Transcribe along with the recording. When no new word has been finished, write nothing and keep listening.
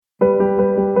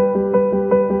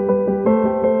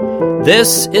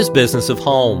This is Business of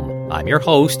Home. I'm your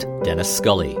host, Dennis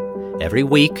Scully. Every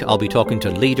week, I'll be talking to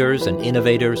leaders and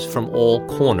innovators from all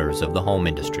corners of the home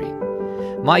industry.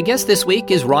 My guest this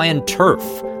week is Ryan Turf,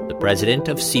 the president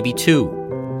of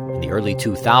CB2. In the early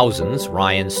 2000s,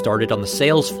 Ryan started on the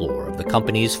sales floor of the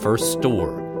company's first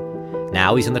store.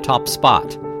 Now he's in the top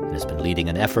spot and has been leading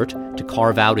an effort to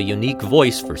carve out a unique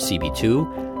voice for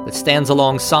CB2 that stands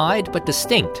alongside but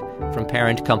distinct from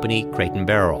parent company Crate &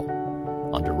 Barrel.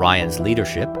 Under Ryan's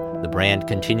leadership, the brand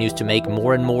continues to make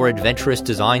more and more adventurous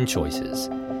design choices,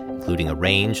 including a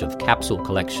range of capsule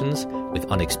collections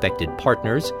with unexpected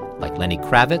partners like Lenny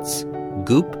Kravitz,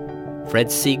 Goop,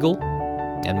 Fred Siegel,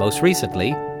 and most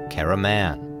recently, Cara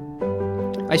Mann.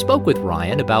 I spoke with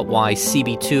Ryan about why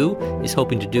CB2 is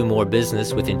hoping to do more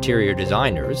business with interior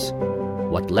designers,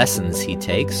 what lessons he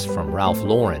takes from Ralph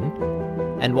Lauren,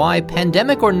 and why,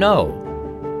 pandemic or no,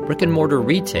 brick-and-mortar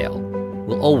retail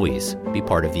will always be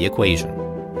part of the equation.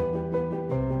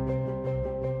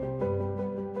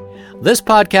 This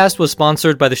podcast was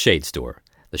sponsored by The Shade Store.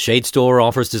 The Shade Store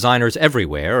offers designers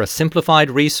everywhere a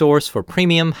simplified resource for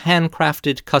premium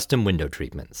handcrafted custom window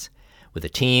treatments. With a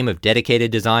team of dedicated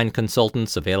design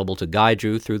consultants available to guide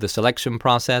you through the selection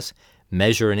process,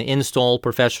 measure and install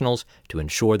professionals to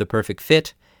ensure the perfect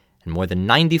fit, and more than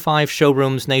 95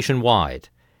 showrooms nationwide,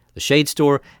 The Shade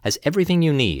Store has everything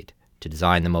you need to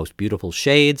design the most beautiful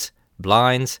shades,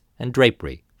 blinds, and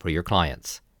drapery for your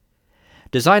clients.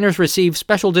 Designers receive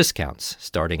special discounts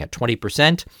starting at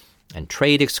 20% and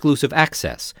trade-exclusive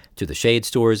access to the Shade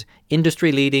Store's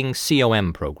industry-leading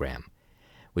COM program,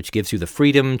 which gives you the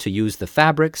freedom to use the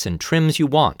fabrics and trims you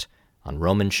want on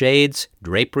Roman shades,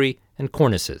 drapery, and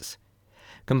cornices.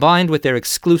 Combined with their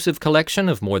exclusive collection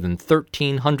of more than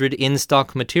 1,300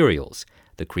 in-stock materials,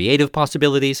 the creative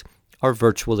possibilities are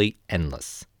virtually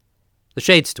endless. The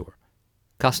Shade Store.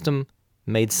 Custom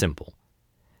made simple.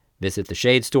 Visit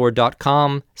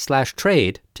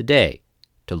theshadestore.com/trade today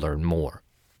to learn more.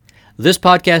 This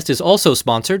podcast is also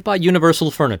sponsored by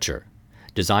Universal Furniture.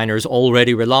 Designers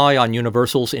already rely on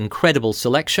Universal's incredible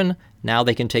selection. Now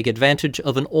they can take advantage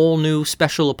of an all-new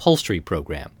special upholstery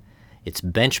program. It's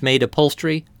bench-made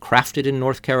upholstery, crafted in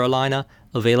North Carolina,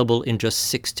 available in just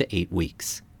 6 to 8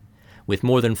 weeks. With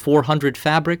more than 400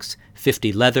 fabrics,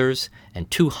 50 leathers, and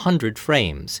 200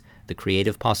 frames, the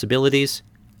creative possibilities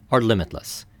are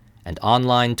limitless, and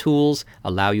online tools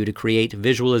allow you to create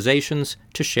visualizations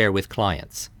to share with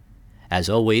clients. As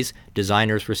always,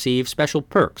 designers receive special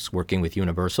perks working with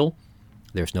Universal.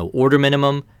 There's no order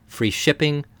minimum, free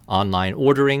shipping, online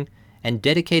ordering, and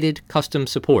dedicated custom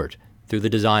support through the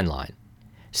design line.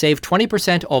 Save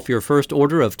 20% off your first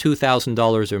order of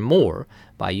 $2,000 or more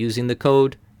by using the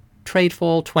code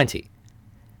TRADEFALL20.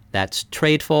 That's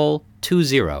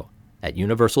TRADEFALL20 at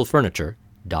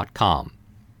universalfurniture.com.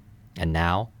 And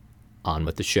now, on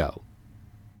with the show.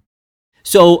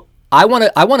 So I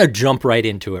want to jump right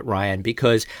into it, Ryan,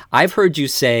 because I've heard you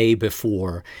say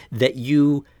before that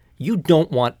you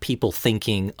don't want people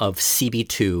thinking of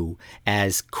CB2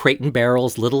 as Crate &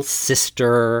 Barrel's little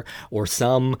sister or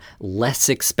some less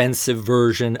expensive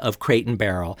version of Crate &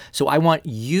 Barrel. So I want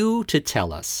you to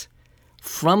tell us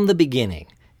from the beginning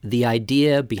the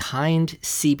idea behind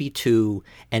CB2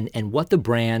 and what the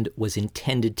brand was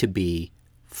intended to be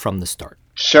from the start.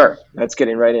 Sure. That's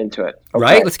getting right into it. Okay.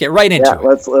 Right? Let's get right into it.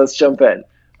 Let's jump in.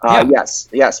 Yes,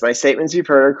 my statements you've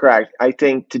heard are correct. I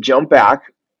think to jump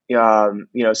back,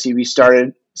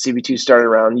 CB2 started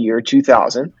around the year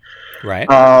 2000. Right.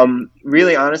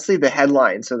 Really, honestly, the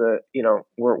headline. So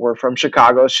we're from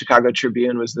Chicago. Chicago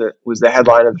Tribune was the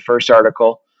headline of the first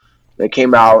article that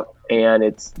came out, and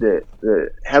it's the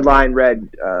headline read,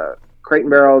 "Crate &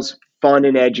 Barrel's fun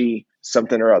and edgy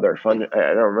something or other." Fun.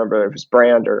 I don't remember if it was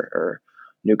brand or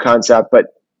new concept,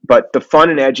 but the fun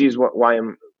and edgy is why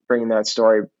I'm bringing that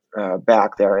story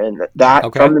back there, and that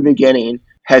okay. From the beginning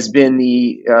has been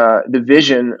the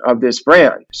vision of this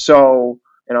brand. So,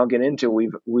 and I'll get into,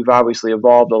 we've obviously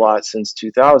evolved a lot since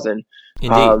 2000.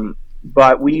 Indeed.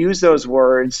 But we use those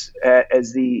words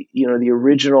as the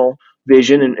original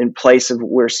vision and place of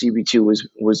where CB2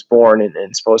 was born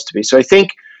and supposed to be. So I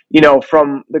think,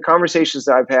 from the conversations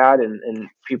that I've had and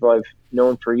people I've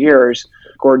known for years,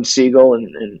 Gordon Siegel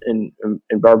and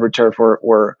Barbara Turf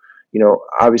were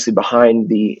obviously behind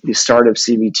the start of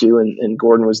CB2, and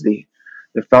Gordon was the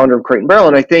founder of Crate & Barrel.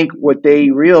 And I think what they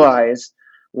realized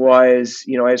was,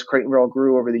 as Crate & Barrel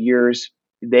grew over the years,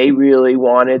 they really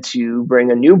wanted to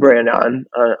bring a new brand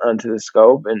onto the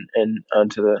scope and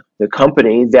onto the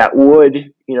company that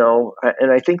would,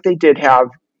 and I think they did have,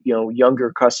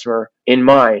 younger customer in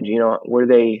mind. Were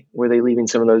they leaving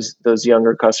some of those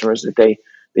younger customers that they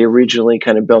they originally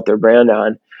kind of built their brand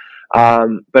on.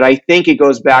 But I think it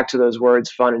goes back to those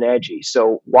words, fun and edgy.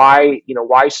 So why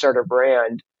start a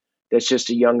brand that's just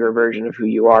a younger version of who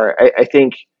you are? I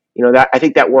think, I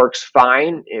think that works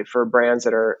fine for brands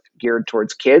that are geared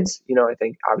towards kids. I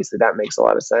think obviously that makes a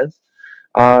lot of sense.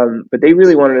 But they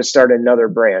really wanted to start another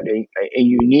brand, a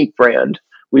unique brand.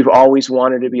 We've always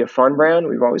wanted to be a fun brand.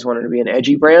 We've always wanted to be an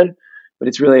edgy brand, but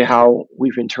it's really how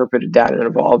we've interpreted that and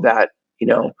evolved that,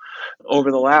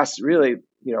 over the last really,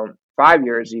 5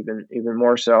 years, even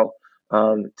more so,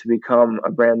 to become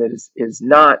a brand that is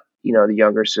not, the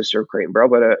younger sister of Crate and Barrel,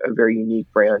 but a very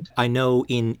unique brand. I know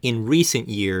in recent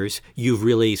years you've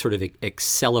really sort of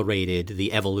accelerated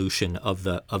the evolution of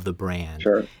the brand.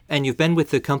 Sure. And you've been with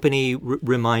the company,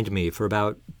 remind me, for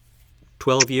about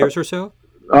 12 years or so?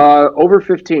 Over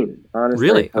 15, honestly.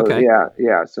 Really? Okay.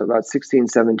 Yeah. So about 16,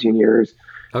 17 years.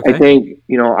 Okay. I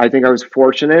think I was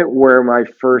fortunate where my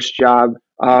first job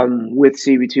with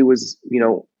CB2 was,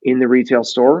 in the retail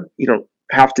store. You don't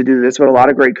have to do this, but a lot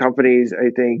of great companies, I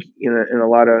think, and a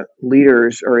lot of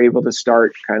leaders are able to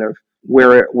start kind of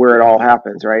where it all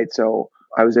happens, right? So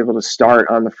I was able to start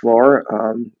on the floor,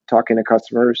 talking to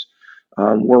customers,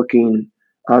 working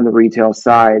on the retail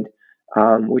side,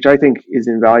 which I think is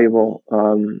invaluable,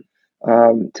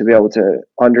 to be able to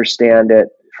understand it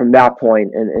from that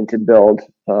point and to build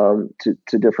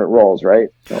to different roles, right?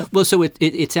 Well, so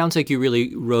it sounds like you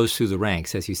really rose through the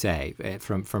ranks, as you say,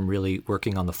 from really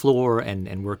working on the floor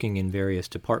and working in various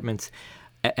departments.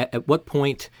 At what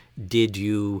point did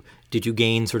you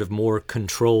gain sort of more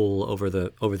control over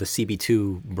the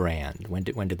CB2 brand? When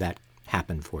did that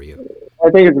happen for you? I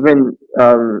think it's been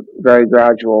very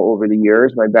gradual over the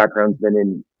years. My background's been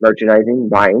in merchandising,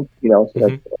 buying, so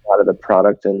that's a lot of the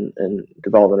product and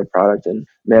development of product and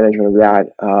management of that.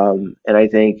 And I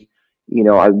think,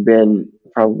 I've been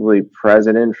probably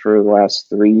president for the last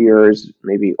 3 years,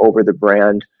 maybe over the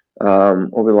brand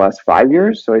over the last 5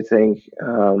 years. So I think,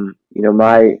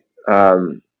 my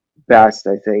best,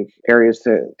 I think, areas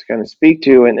to kind of speak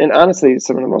to. And honestly,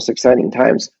 some of the most exciting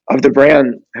times of the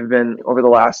brand have been over the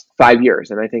last 5 years.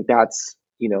 And I think that's,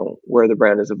 where the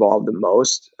brand has evolved the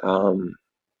most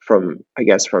from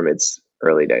its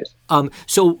early days.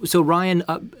 So Ryan,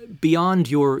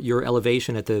 beyond your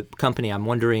elevation at the company, I'm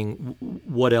wondering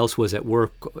what else was at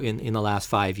work in the last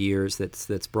 5 years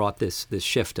that's brought this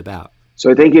shift about.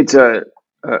 So I think it's a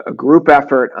group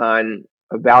effort on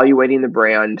evaluating the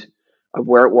brand of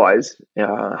where it was,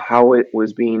 how it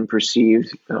was being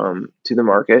perceived to the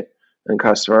market and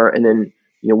customer, and then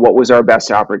what was our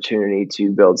best opportunity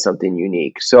to build something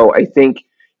unique. So I think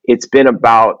it's been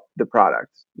about the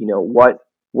product. What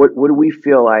do we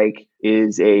feel like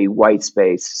is a white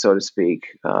space, so to speak,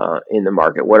 in the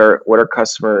market? What are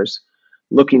customers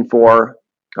looking for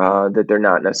that they're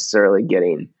not necessarily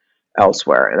getting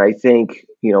elsewhere? And I think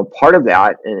part of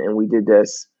that, and we did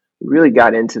this. We really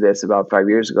got into this about 5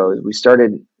 years ago. Is we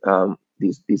started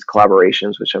these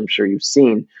collaborations, which I'm sure you've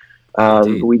seen.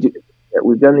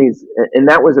 We've done these, and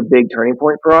that was a big turning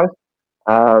point for us.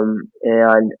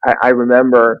 And I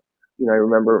remember,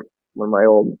 when my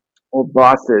old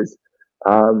bosses,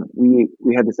 we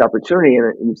had this opportunity,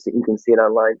 and you can see it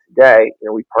online today.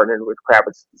 We partnered with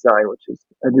Kravitz Design, which is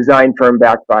a design firm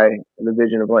backed by the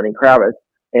vision of Lenny Kravitz.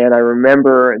 And I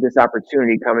remember this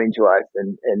opportunity coming to us,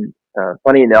 and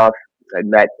funny enough, I'd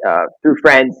met through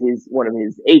friends. He's one of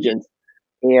his agents,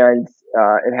 and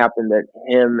it happened that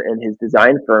him and his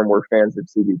design firm were fans of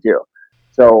CB2.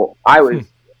 So I was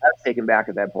taken back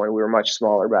at that point. We were much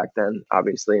smaller back then,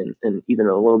 obviously, and even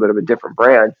a little bit of a different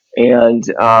brand, and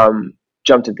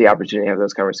jumped at the opportunity to have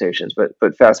those conversations.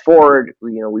 But fast forward,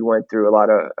 we went through a lot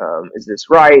of, is this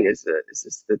right? Is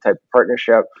this the type of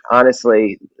partnership?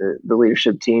 Honestly, the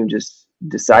leadership team just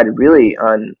decided really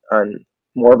on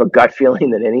more of a gut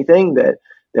feeling than anything that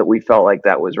we felt like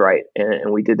that was right.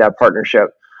 And we did that partnership.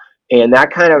 And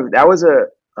that was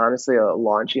honestly a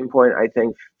launching point, I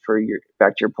think,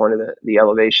 back to your point of the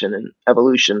elevation and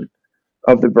evolution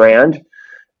of the brand.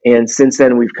 And since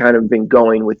then, we've kind of been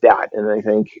going with that. And I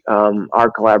think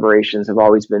our collaborations have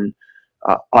always been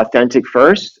authentic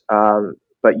first,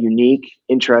 but unique,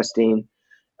 interesting,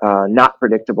 not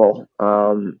predictable,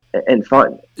 and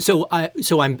fun. So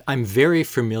I'm very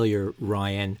familiar,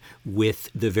 Ryan, with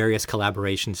the various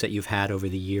collaborations that you've had over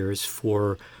the years.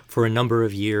 For a number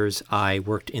of years, I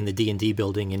worked in the D&D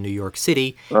building in New York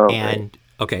City, and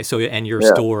your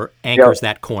store anchors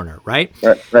that corner, right?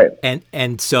 Right.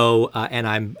 And so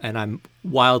I'm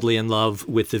wildly in love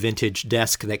with the vintage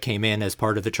desk that came in as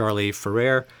part of the Charlie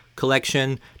Ferrer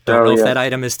collection. Don't Oh know if yeah. that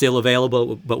item is still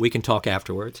available, but we can talk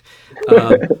afterwards.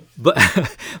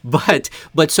 But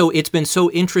but so it's been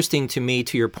so interesting to me,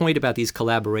 to your point about these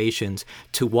collaborations,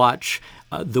 to watch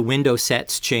the window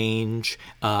sets change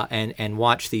and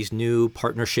watch these new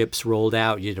partnerships rolled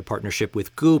out. You did a partnership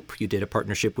with Goop, you did a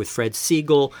partnership with Fred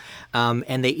Siegel,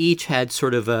 and they each had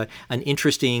sort of an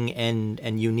interesting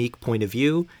and unique point of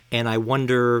view. And I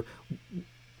wonder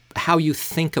how you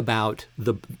think about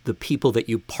the people that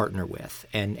you partner with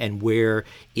and where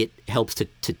it helps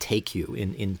to take you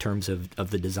in terms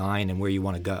of the design and where you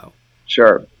want to go.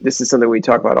 Sure. This is something we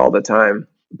talk about all the time.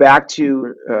 Back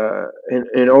to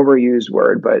an overused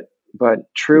word,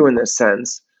 but true in this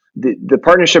sense. The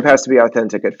partnership has to be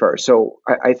authentic at first. So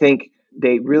I think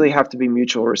they really have to be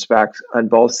mutual respect on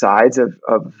both sides of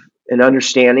an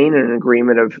understanding and an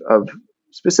agreement of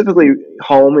specifically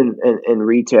home and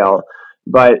retail.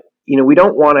 But we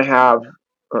don't want to have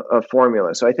a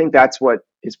formula. So I think that's what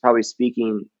is probably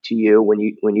speaking to you when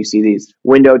you see these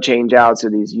window change outs or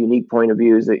these unique point of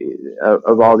views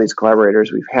of all these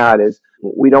collaborators we've had. Is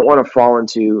we don't want to fall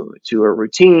into a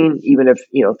routine, even if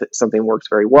something works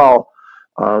very well.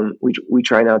 We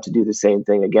try not to do the same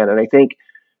thing again, and I think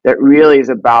that really is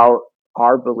about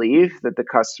our belief that the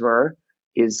customer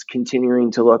is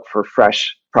continuing to look for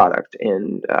fresh product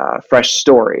and fresh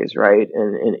stories, right,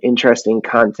 and interesting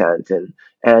content, and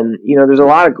there's a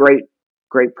lot of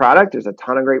great product. There's a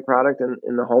ton of great product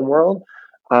in the home world,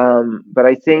 but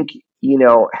I think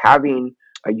having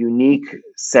a unique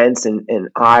sense and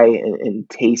eye and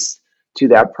taste to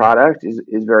that product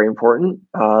is very important,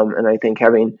 and I think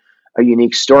having a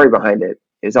unique story behind it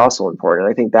is also important.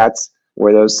 And I think that's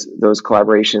where those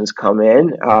collaborations come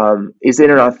in. Is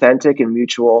it an authentic and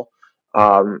mutual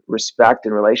respect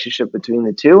and relationship between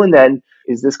the two? And then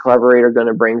is this collaborator going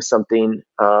to bring something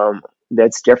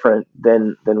that's different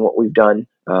than what we've done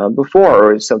before,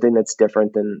 or is something that's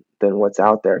different than what's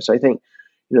out there? So I think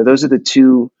those are the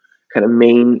two kind of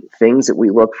main things that we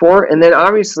look for. And then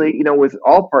obviously, with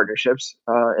all partnerships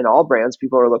and all brands,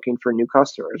 people are looking for new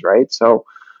customers, right? So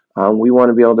we want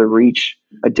to be able to reach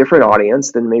a different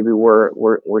audience than maybe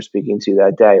we're speaking to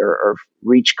that day, or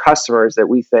reach customers that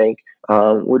we think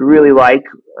would really like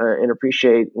and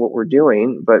appreciate what we're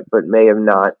doing, but may have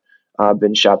not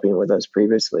been shopping with us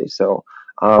previously. So,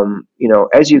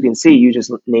 as you can see, you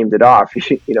just named it off.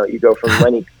 You go from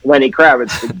Lenny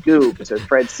Kravitz to Goop to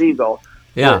Fred Siegel.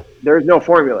 Yeah. There's no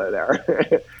formula there.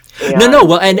 No.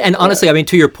 Well, and honestly, I mean,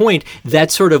 to your point,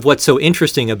 that's sort of what's so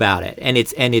interesting about it, and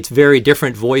it's very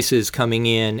different voices coming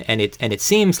in, and it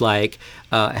seems like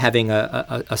having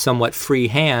a somewhat free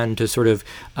hand to sort of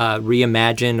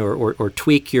reimagine or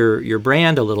tweak your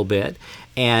brand a little bit,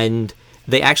 and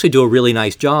they actually do a really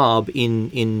nice job in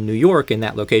New York, in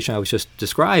that location I was just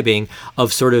describing,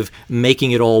 of sort of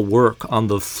making it all work on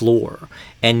the floor,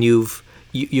 and you've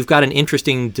got an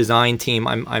interesting design team.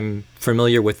 I'm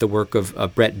familiar with the work of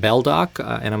Brett Beldock,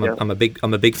 and I'm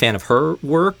a big fan of her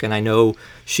work, and I know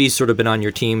she's sort of been on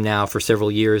your team now for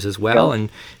several years as well, and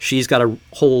she's got a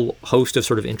whole host of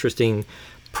sort of interesting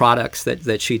products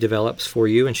that she develops for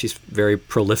you, and she's very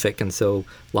prolific, and so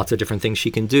lots of different things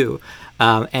she can do.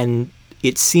 And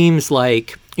it seems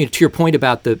like, to your point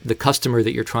about the customer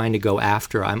that you're trying to go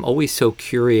after, I'm always so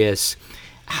curious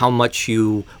how much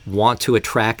you want to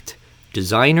attract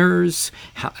designers,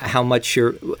 how much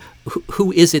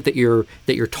who is it that you're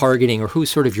targeting, or who's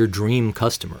sort of your dream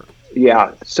customer?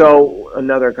 Yeah. So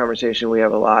another conversation we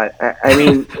have a lot. I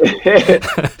mean,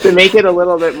 to make it a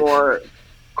little bit more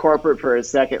corporate for a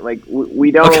second, like we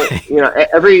don't,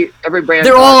 every brand.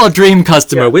 They're all a dream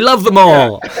customer. Yeah. We love them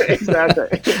all. Yeah, exactly.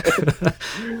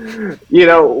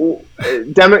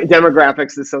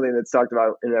 Demographics is something that's talked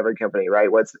about in every company,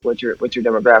 right? What's your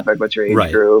demographic? What's your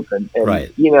age group? And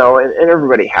right. And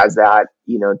everybody has that,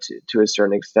 to a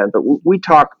certain extent. But we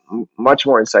talk much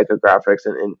more in psychographics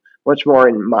and much more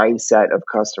in mindset of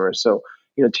customers. So,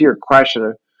 to your question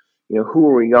of, who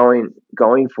are we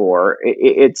going for?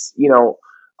 It's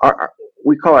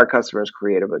we call our customers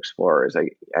creative explorers,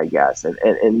 I guess,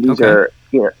 and these are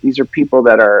these are people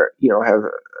that are have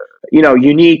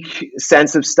unique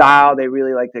sense of style. They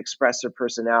really like to express their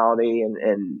personality,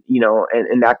 and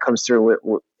that comes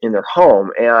through in their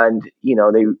home, and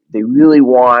they're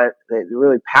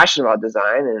really passionate about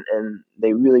design, and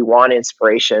they really want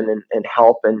inspiration and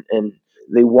help, and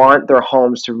they want their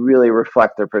homes to really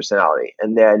reflect their personality.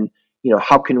 And then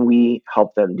how can we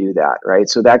help them do that, right?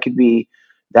 So that could be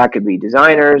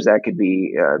designers, that could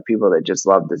be people that just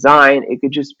love design. It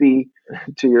could just be,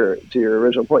 to your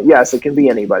original point, yes, it can be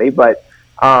anybody, but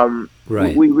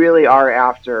right. we really are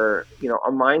after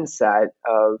a mindset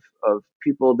of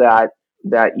people that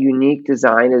that unique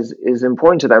design is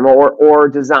important to them, or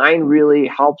design really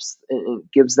helps and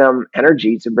gives them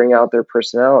energy to bring out their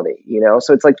personality.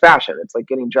 So it's like fashion. It's like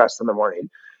getting dressed in the morning.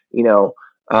 You know,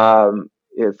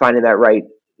 finding that right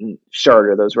shirt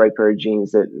or those right pair of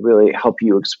jeans that really help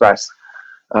you express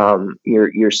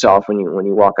yourself when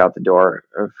you walk out the door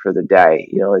for the day.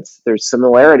 There's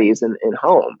similarities in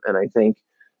home, and I think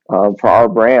for our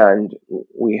brand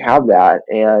we have that,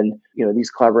 and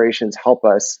these collaborations help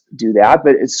us do that.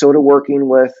 But it's sort of working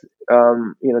with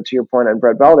to your point on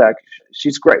Brett Beldeck.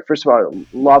 She's great. First of all, I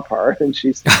love her, and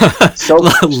she's love so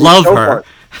her. Fun.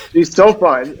 She's so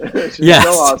fun. She's yes.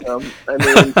 so awesome. I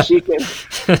mean,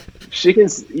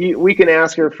 we can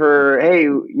ask her for, hey,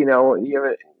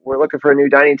 we're looking for a new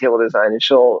dining table design, and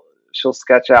she'll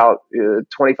sketch out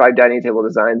 25 dining table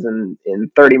designs in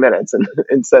 30 minutes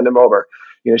and send them over.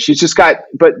 She's just got,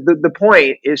 but the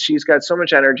point is she's got so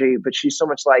much energy, but she's so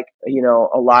much like,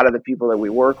 a lot of the people that we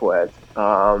work with.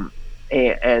 And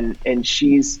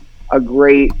she's a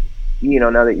great,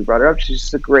 now that you brought her up, she's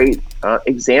just a great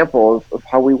example of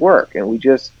how we work. And we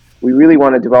really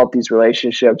want to develop these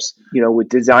relationships, with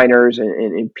designers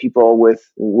and people with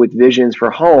visions for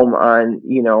home on,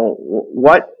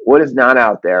 what is not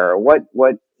out there, what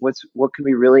can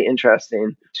be really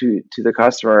interesting to the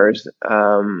customers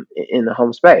in the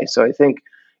home space. So I think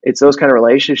it's those kind of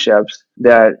relationships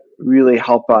that really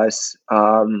help us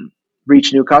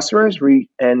reach new customers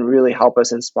and really help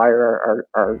us inspire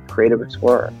our creative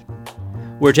explorer.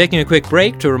 We're taking a quick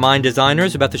break to remind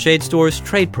designers about the Shade Store's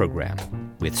trade program,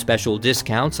 with special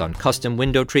discounts on custom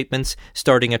window treatments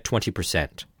starting at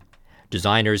 20%.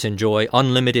 Designers enjoy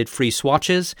unlimited free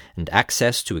swatches and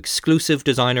access to exclusive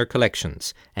designer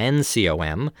collections and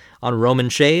COM on Roman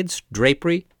shades,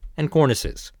 drapery, and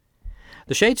cornices.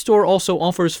 The Shade Store also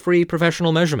offers free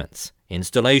professional measurements,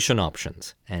 installation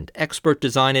options, and expert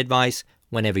design advice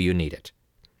whenever you need it.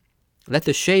 Let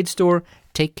the Shade Store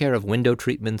take care of window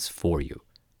treatments for you.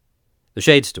 The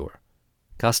Shade Store.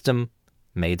 Custom,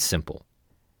 made simple.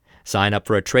 Sign up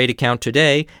for a trade account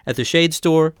today at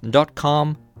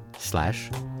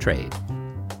theshadestore.com/trade.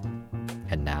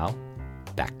 And now,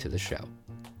 back to the show.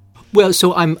 Well,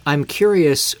 so I'm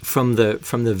curious from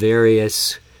the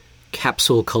various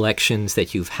capsule collections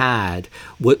that you've had,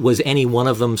 was any one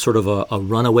of them sort of a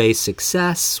runaway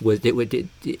success?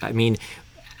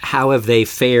 How have they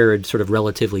fared, sort of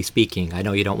relatively speaking? I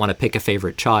know you don't want to pick a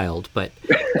favorite child, but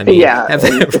I mean, yeah,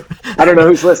 I don't know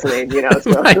who's listening,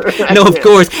 So. Right. No, of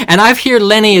course. And I've heard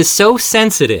Lenny is so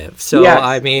sensitive. So yes.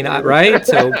 I mean, right?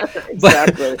 So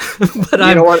exactly. But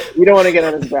you don't want to get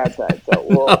on his bad side.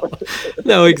 So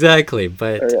no, exactly.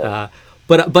 But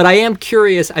but I am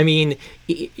curious. I mean,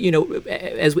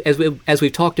 as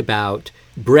we've talked about,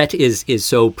 Brett is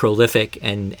so prolific,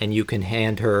 and you can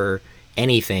hand her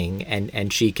anything,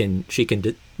 and she can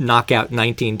knock out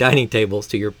 19 dining tables,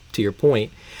 to your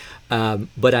point.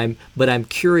 But I'm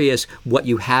curious what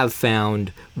you have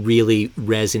found really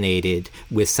resonated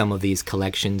with some of these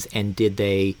collections, and did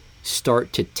they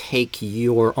start to take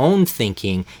your own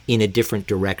thinking in a different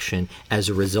direction as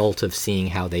a result of seeing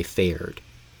how they fared?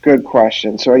 Good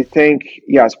question. So I think,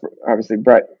 yes, obviously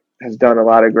Brett has done a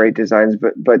lot of great designs,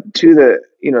 but to the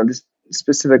this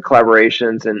specific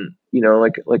collaborations, and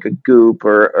like a Goop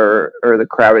or the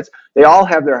Kravitz, they all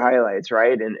have their highlights,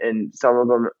 right? And some of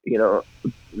them,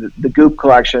 the Goop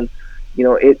collection,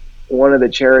 one of the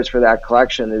chairs for that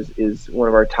collection is one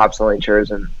of our top selling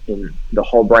chairs in the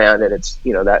whole brand, and it's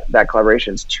that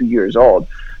collaboration is 2 years old.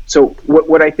 So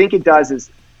what I think it does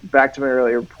is, back to my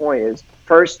earlier point, is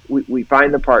first we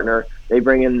find the partner, they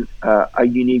bring in a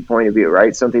unique point of view,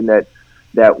 right? Something that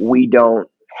we don't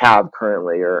have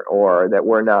currently, or that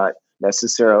we're not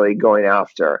necessarily going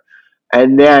after.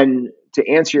 And then to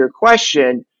answer your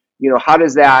question, how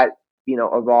does that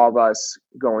evolve us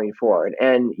going forward?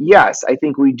 And yes, I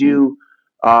think we do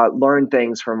learn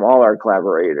things from all our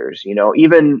collaborators.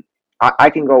 Even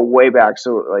I can go way back.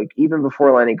 So like even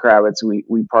before Lenny Kravitz,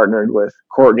 we partnered with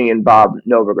Courtney and Bob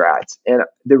Novogratz. And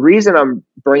the reason I'm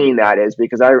bringing that is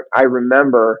because I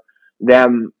remember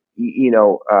them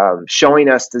showing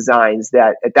us designs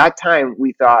that at that time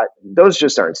we thought those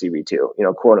just aren't CB2,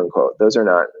 quote unquote. Those are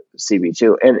not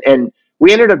CB2. And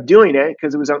we ended up doing it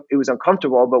because it was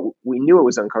uncomfortable, but we knew it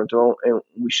was uncomfortable and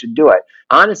we should do it.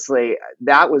 Honestly,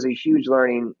 that was a huge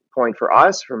learning point for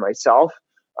us, for myself.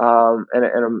 And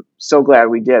I'm so glad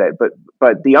we did it, but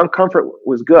the uncomfort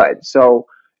was good. So,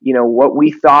 what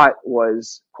we thought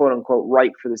was quote unquote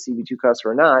right for the CB2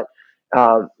 customer or not,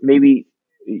 maybe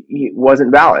it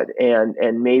wasn't valid.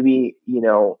 And maybe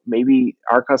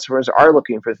our customers are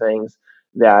looking for things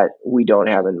that we don't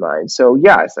have in mind. So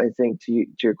yes, I think to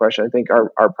your question, I think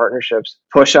our partnerships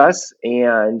push us,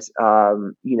 and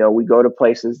we go to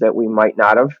places that we might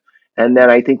not have, and then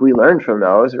I think we learn from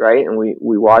those, right? And we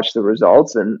watch the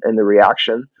results and the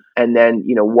reaction, and then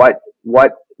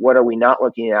what are we not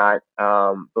looking at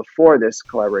before this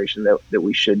collaboration that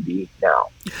we should be now?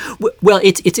 Well,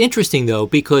 it's interesting though,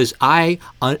 because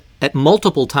at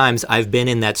multiple times I've been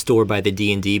in that store by the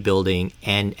D&D building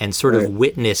and sort of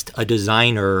witnessed a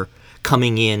designer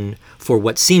coming in for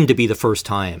what seemed to be the first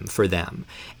time for them,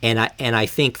 and I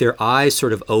think their eyes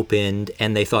sort of opened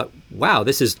and they thought, wow,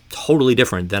 this is totally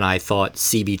different than I thought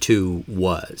CB2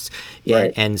 was,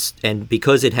 Right. and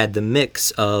because it had the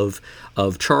mix of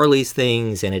Charlie's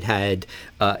things, and it had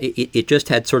it just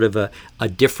had sort of a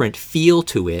different feel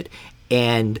to it.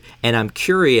 And I'm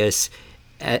curious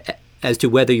as to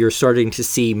whether you're starting to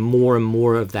see more and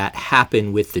more of that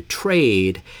happen with the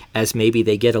trade as maybe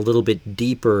they get a little bit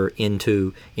deeper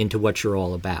into what you're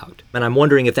all about. And I'm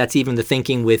wondering if that's even the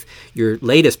thinking with your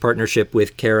latest partnership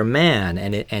with Cara Mann,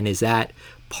 and is that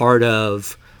part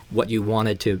of what you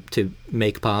wanted to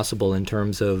make possible in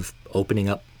terms of opening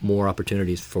up more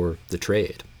opportunities for the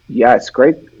trade? Yes,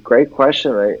 great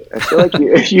question. I feel like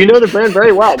you know the brand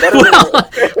very well.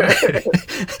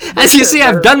 As you see,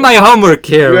 I've done my homework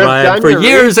here, Ryan, for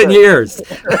years and years.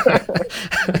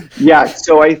 Yeah,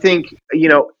 so I think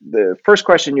the first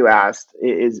question you asked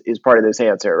is part of this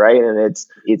answer, right? And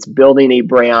it's building a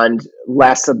brand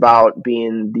less about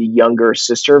being the younger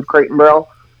sister of Crate and Barrel,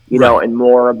 right, and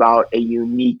more about a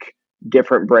unique,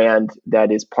 different brand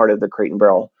that is part of the Crate and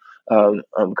Barrel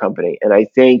company. And I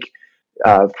think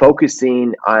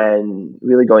focusing on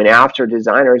really going after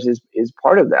designers is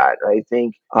part of that. I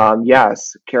think,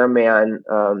 yes, Cara Mann,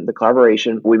 the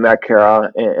collaboration, we met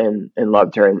Cara and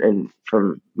loved her. And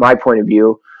from my point of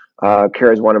view,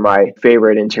 Cara is one of my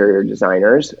favorite interior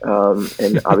designers.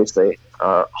 And obviously,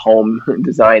 home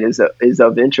design is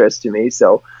of interest to me.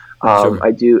 So sure.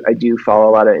 I do follow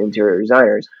a lot of interior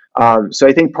designers. So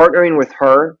I think partnering with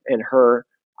her and her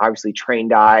obviously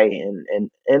trained eye and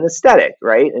aesthetic,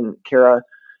 right? And Cara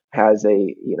has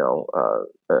a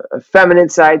feminine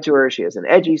side to her. She has an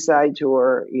edgy side to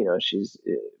her.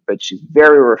 But she's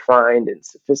very refined and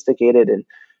sophisticated, and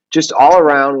just all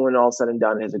around, when all said and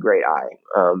done, has a great eye.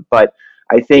 But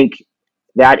I think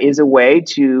that is a way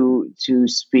to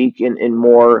speak in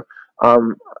more,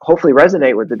 hopefully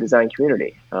resonate with the design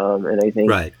community. And I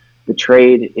think Right. the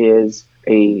trade is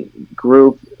a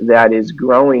group that is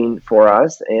growing for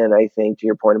us. And I think, to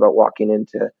your point about walking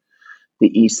into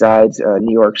the East Side's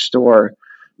New York store,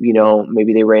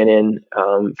 maybe they ran in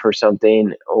for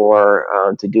something,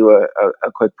 or to do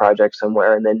a quick project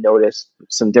somewhere, and then notice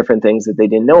some different things that they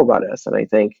didn't know about us. And I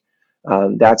think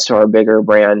that's our bigger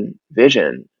brand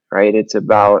vision, right? It's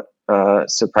about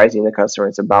surprising the customer.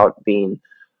 It's about being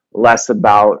less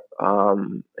about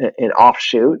an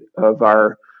offshoot of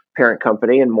our parent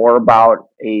company, and more about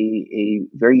a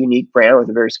very unique brand with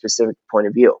a very specific point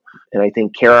of view. And I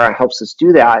think Cara helps us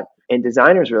do that, and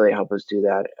designers really help us do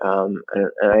that.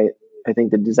 And I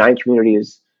think the design community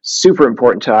is super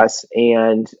important to us.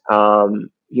 And,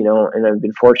 and I've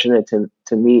been fortunate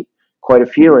to meet quite a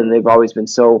few, and they've always been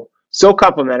so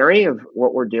complimentary of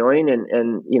what we're doing,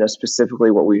 and specifically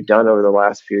what we've done over the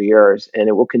last few years. And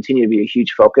it will continue to be a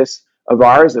huge focus of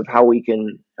ours, of how we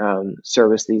can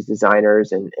service these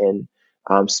designers and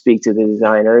speak to the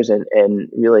designers, and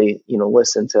really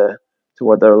listen to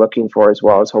what they're looking for, as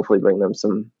well as hopefully bring them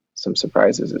some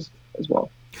surprises as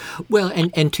well. Well,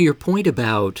 and to your point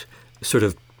about sort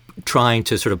of trying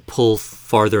to sort of pull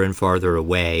farther and farther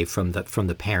away from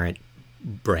the parent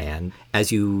brand,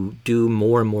 as you do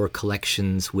more and more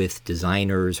collections with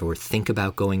designers or think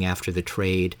about going after the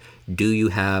trade, do you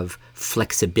have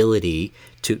flexibility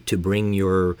to bring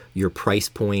your price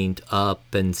point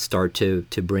up and start to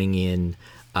bring in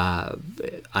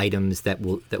items that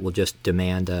will just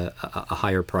demand a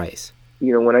higher price?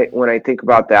 When I think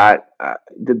about that,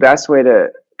 the best way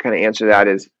to kind of answer that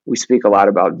is, we speak a lot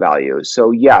about value.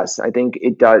 So yes, I think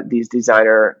it does. These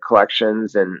designer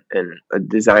collections and a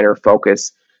designer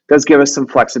focus does give us some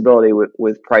flexibility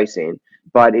with pricing,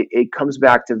 but it comes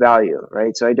back to value,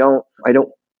 right? So I don't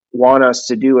want us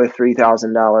to do a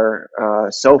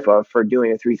 $3,000 sofa for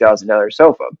doing a $3,000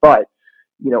 sofa, but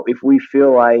if we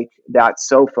feel like that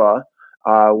sofa,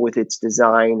 with its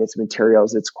design, its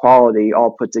materials, its quality,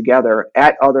 all put together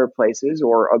at other places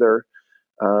or other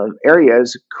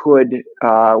areas, could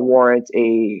warrant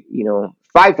a $5,000,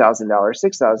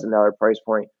 $6,000 price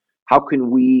point, how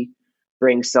can we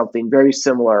bring something very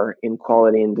similar in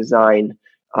quality and design,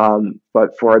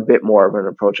 but for a bit more of an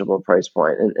approachable price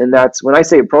point? And that's, when I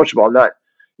say approachable, I'm not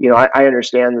I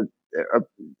understand that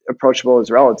approachable is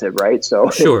relative, right? So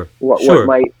Sure, what sure.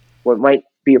 might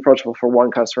be approachable for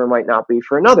one customer might not be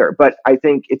for another. But I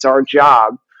think it's our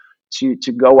job to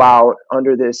go out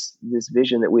under this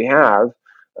vision that we have,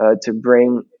 to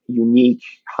bring unique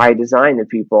high design to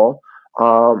people,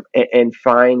 and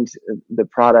find the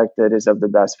product that is of the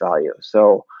best value.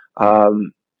 So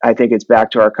I think it's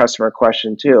back to our customer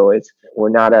question too. We're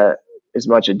not as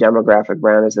much a demographic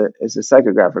brand as a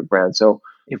psychographic brand. So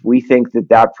if we think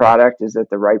that product is at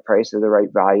the right price or the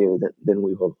right value, then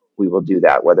we will do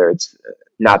that, whether it's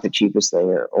not the cheapest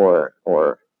thing or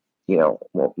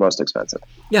most expensive.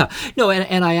 Yeah, no,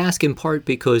 and I ask in part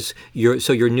because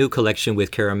your new collection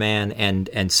with Caraman,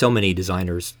 and so many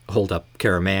designers hold up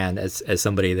Caraman as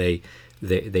somebody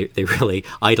they really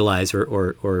idolize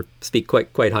or speak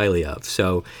quite highly of.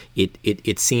 So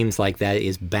it seems like that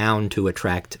is bound to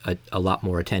attract a lot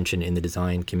more attention in the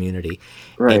design community.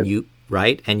 Right.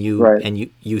 And you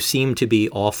you seem to be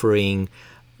offering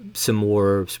some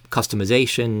more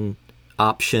customization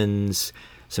options,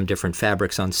 some different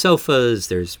fabrics on sofas,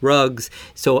 there's rugs.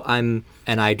 So I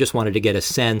just wanted to get a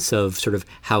sense of sort of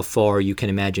how far you can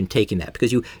imagine taking that,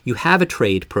 because you have a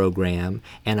trade program,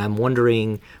 and I'm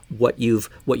wondering what you've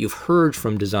heard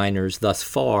from designers thus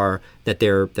far that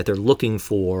they're looking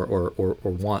for or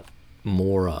want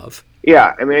more of.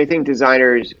 Yeah, I mean, I think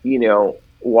designers,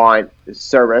 want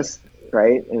service,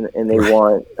 right? And they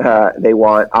want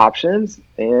options,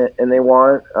 and they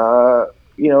want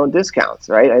discounts,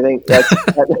 right? I think that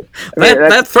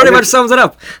pretty much sums it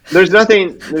up. There's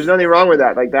nothing wrong with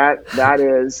that. Like that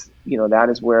is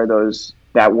where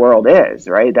that world is,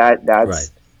 right? That's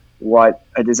right. What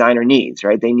a designer needs,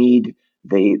 right? They need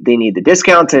the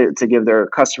discount to give their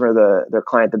customer, their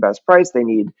client, the best price. They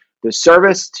need the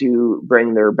service to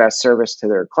bring their best service to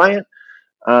their client.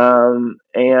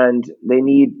 And they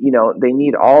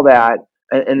need all that,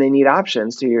 and they need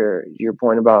options, to your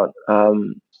point about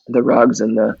the rugs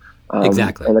and the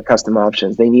exactly. and the custom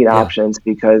options. They need options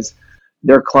because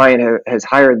their client has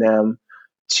hired them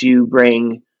to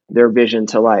bring their vision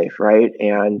to life, right?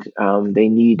 And they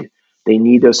need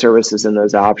those services and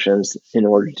those options in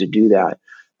order to do that.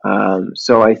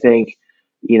 So I think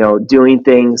doing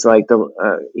things like the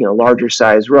larger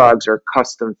size rugs or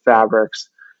custom fabrics,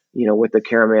 with the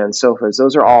Caraman sofas,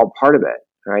 those are all part of it,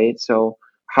 right? So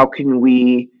how can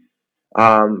we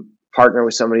partner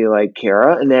with somebody like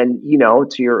Cara, and then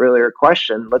to your earlier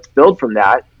question, let's build from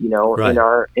that,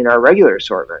 right, in our regular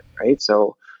assortment, right?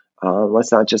 So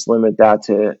let's not just limit that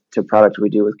to product we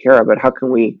do with Cara, but how can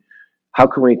we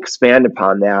expand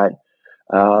upon that,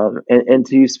 and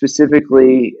to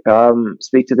specifically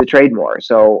speak to the trade more.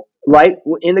 So, like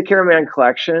in the Caraman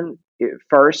collection,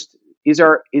 first, is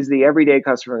the everyday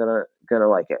customer gonna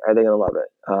like it? Are they gonna love it?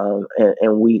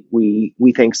 And we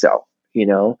think so,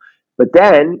 But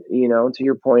then, to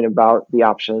your point about the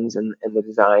options and the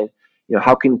design,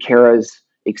 how can Cara's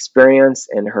experience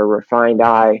and her refined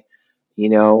eye,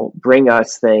 bring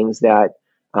us things that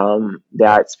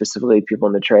specifically people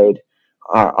in the trade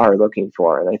are looking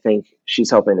for? And I think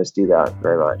she's helping us do that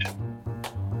very much.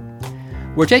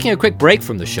 We're taking a quick break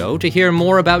from the show to hear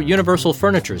more about Universal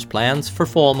Furniture's plans for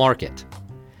Fall Market.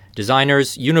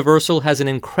 Designers Universal has an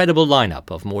incredible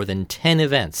lineup of more than 10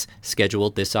 events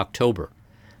scheduled this October.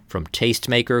 From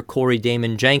tastemaker Corey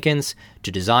Damon Jenkins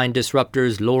to design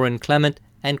disruptors Lauren Clement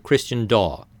and Christian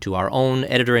Daw to our own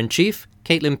editor-in-chief,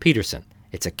 Caitlin Peterson.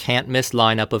 It's a can't-miss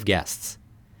lineup of guests.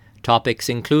 Topics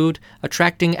include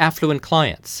attracting affluent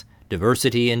clients,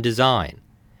 diversity in design,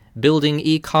 building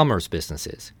e-commerce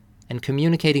businesses, and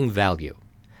communicating value.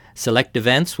 Select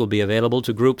events will be available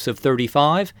to groups of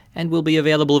 35 and will be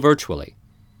available virtually.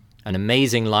 An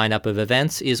amazing lineup of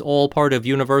events is all part of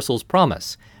Universal's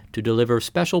promise to deliver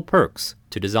special perks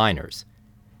to designers.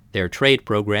 Their trade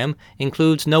program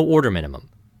includes no order minimum,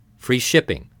 free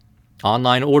shipping,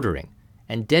 online ordering,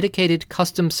 and dedicated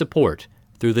custom support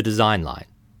through the design line.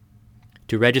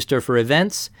 To register for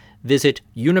events, visit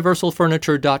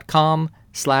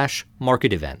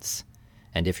universalfurniture.com/market-events.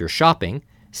 And if you're shopping,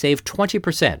 save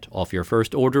 20% off your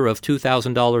first order of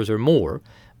 $2,000 or more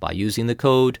by using the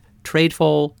code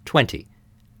TRADEFALL20.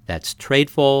 That's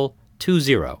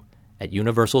TRADEFALL20 at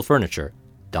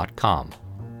universalfurniture.com.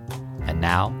 And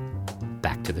now,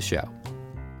 back to the show.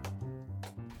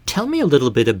 Tell me a little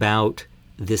bit about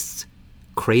this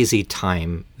crazy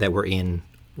time that we're in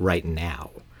right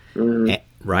now,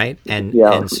 right?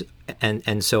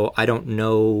 And so I don't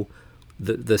know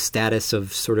the status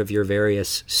of sort of your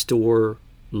various store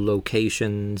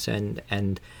locations and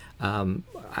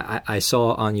I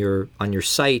saw on your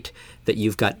site that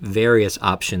you've got various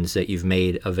options that you've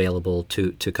made available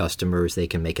to customers. They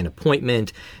can make an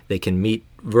appointment. They can meet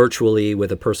virtually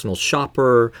with a personal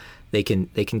shopper. They can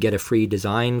get a free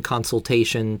design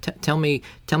consultation. Tell me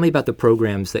about the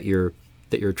programs that you're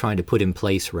trying to put in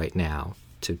place right now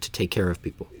to take care of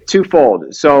people.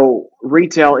 Twofold. So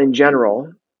retail in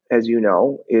general, as you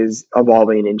know, is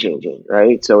evolving and changing,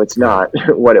 right? So it's not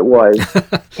what it was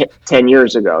 10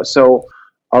 years ago. So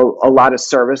a lot of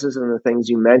services and the things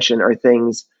you mentioned are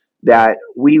things that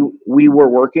we were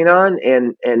working on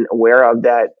and aware of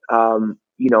that,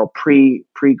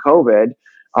 pre-COVID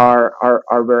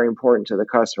are very important to the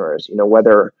customers.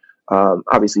 Whether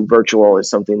obviously virtual is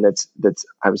something that's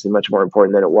obviously much more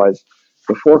important than it was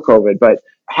before COVID, but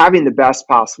having the best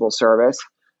possible service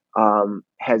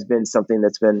has been something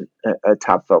that's been a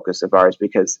top focus of ours,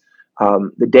 because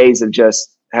the days of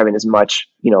just having as much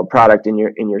product in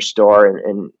your store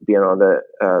and being able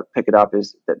to pick it up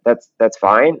that's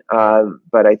fine.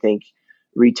 But I think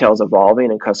retail's evolving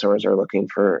and customers are looking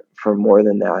for more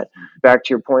than that. Back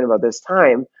to your point about this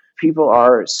time, people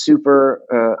are super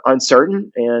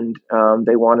uncertain, and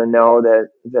they want to know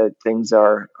that things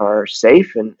are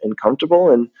safe and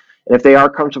comfortable. And if they are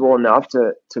comfortable enough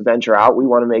to venture out, we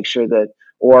want to make sure that,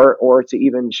 or to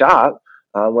even shop,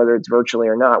 whether it's virtually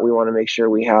or not, we want to make sure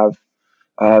we have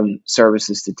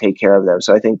services to take care of them.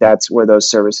 So I think that's where those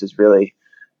services really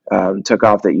took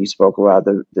off that you spoke about,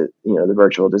 the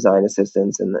virtual design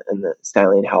assistants and the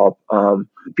styling help.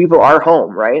 People are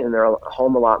home, right? And they're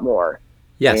home a lot more.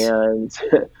 Yes. And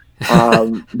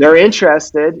they're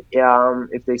interested,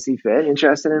 if they see fit,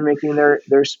 interested in making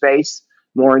their space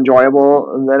more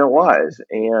enjoyable than it was.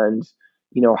 And,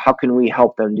 how can we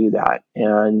help them do that?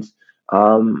 And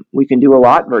we can do a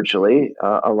lot virtually,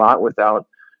 a lot without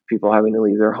people having to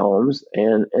leave their homes.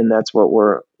 And that's what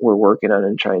we're working on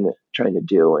and trying to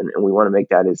do. And we want to make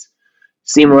that as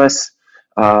seamless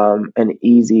and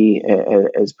easy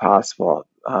as possible.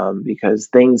 Because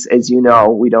things, as you know,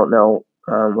 we don't know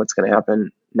what's going to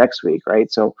happen next week,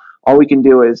 right? So all we can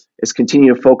do is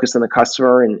continue to focus on the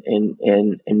customer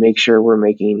and make sure we're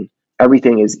making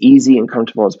everything as easy and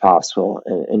comfortable as possible,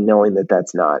 and knowing that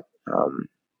that's not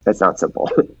simple,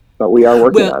 but we are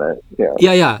working on it.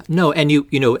 Yeah. No, and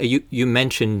you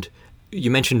mentioned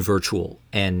virtual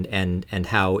and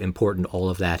how important all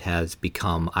of that has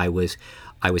become. I was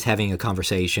having a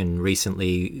conversation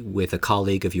recently with a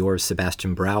colleague of yours,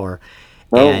 Sebastian Brower,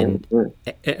 and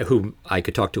whom I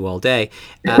could talk to all day.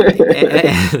 And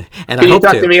Can you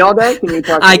talk to me all day?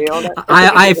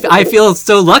 I feel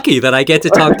so lucky that I get to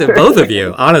talk to both of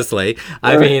you. Honestly,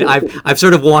 I mean, I've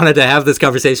sort of wanted to have this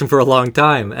conversation for a long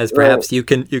time, as perhaps you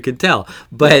can tell.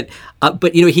 But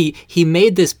he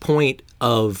made this point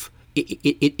of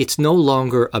it's no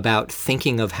longer about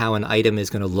thinking of how an item is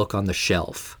going to look on the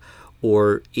shelf,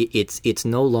 or it's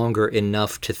no longer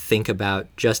enough to think about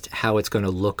just how it's going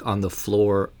to look on the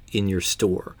floor in your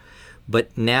store. But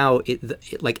now,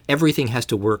 like everything has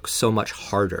to work so much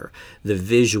harder. The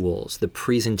visuals, the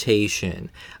presentation,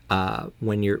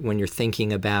 when you're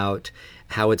thinking about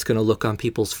how it's going to look on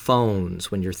people's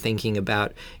phones, when you're thinking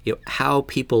about how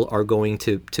people are going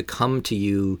to come to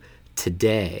you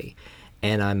today,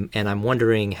 and I'm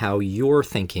wondering how you're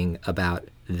thinking about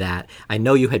that. I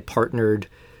know you had partnered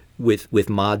with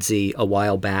Modzy a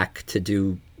while back to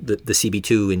do the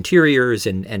CB2 interiors,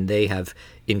 and they have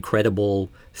incredible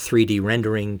 3D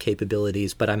rendering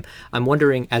capabilities. But I'm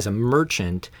wondering, as a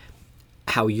merchant,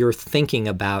 how you're thinking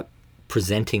about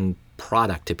presenting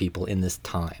product to people in this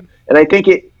time. And I think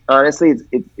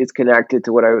it's connected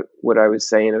to what I was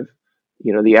saying of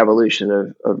the evolution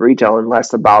of retail, and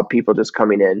less about people just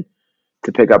coming in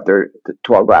to pick up their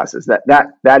 12 glasses.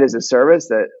 That is a service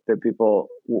that people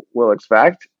will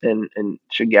expect and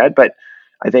should get. But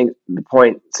I think the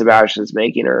point Sebastian's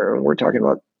making, or we're talking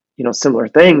about, similar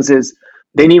things, is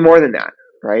they need more than that,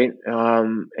 right?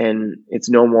 And it's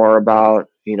no more about,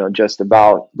 just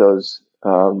about those,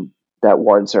 that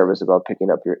one service about picking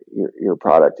up your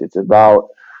product. It's about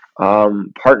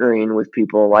partnering with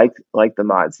people like the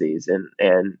Modzys,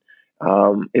 and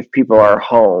if people are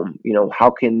home,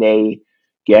 how can they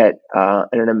get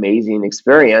an amazing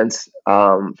experience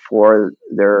for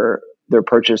their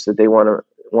purchase that they want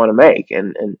to make,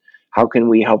 and how can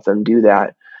we help them do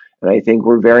that? And I think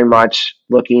we're very much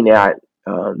looking at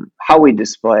how we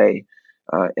display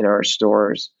in our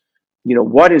stores.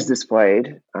 What is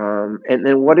displayed, and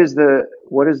then what is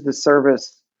the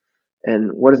service,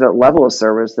 and what is that level of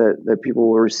service that people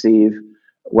will receive,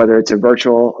 whether it's a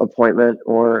virtual appointment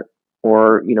or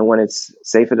when it's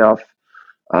safe enough,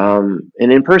 an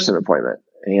in-person appointment.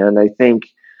 And I think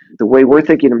the way we're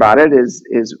thinking about it is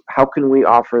how can we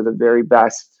offer the very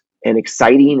best and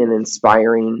exciting and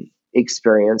inspiring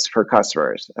experience for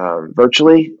customers,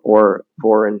 virtually or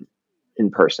in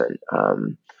person.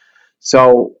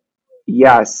 So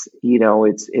yes,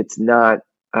 it's not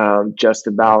just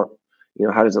about,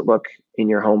 how does it look in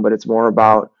your home, but it's more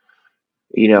about,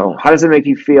 how does it make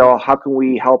you feel? How can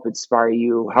we help inspire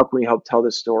you? How can we help tell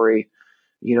the story,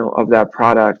 of that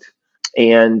product?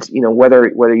 And,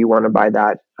 whether you want to buy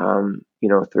that,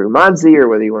 through Modzy, or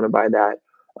whether you want to buy that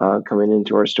coming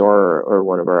into our store, or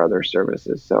one of our other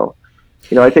services. So,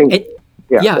 I think,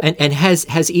 And, yeah, and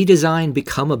has e-design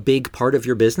become a big part of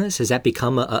your business? Has that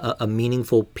become a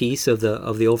meaningful piece of the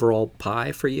overall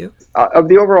pie for you? Of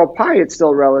the overall pie, it's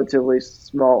still relatively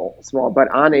small, but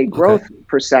on a growth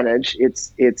percentage,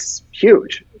 it's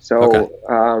huge. So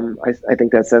I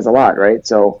think that says a lot, right?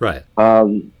 So right.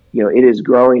 It is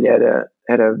growing at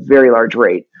a very large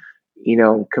rate,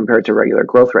 compared to regular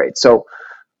growth rates. So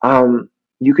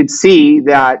you could see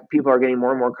that people are getting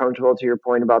more and more comfortable, to your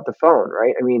point about the phone,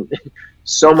 right? I mean,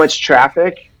 so much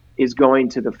traffic is going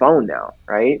to the phone now,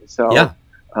 right? So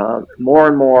more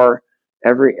and more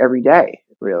every day,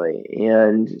 really.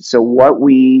 And so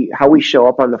how we show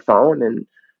up on the phone and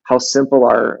how simple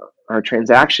our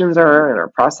transactions are and our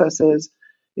processes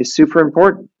is super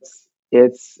important.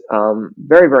 It's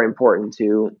very, very important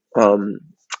to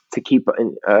keep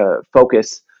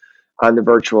focus on the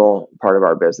virtual part of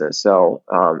our business. So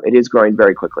it is growing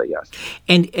very quickly. Yes.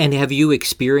 And have you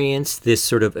experienced this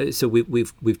sort of? So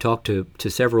we've talked to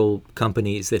several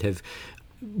companies that have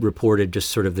reported just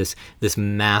sort of this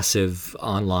massive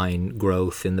online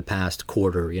growth in the past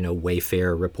quarter.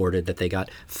 Wayfair reported that they got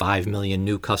 5 million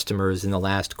new customers in the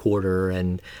last quarter,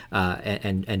 and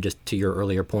just to your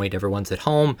earlier point, everyone's at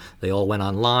home. They all went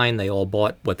online. They all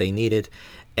bought what they needed,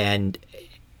 and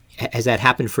has that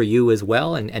happened for you as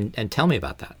well? And tell me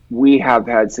about that. We have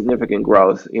had significant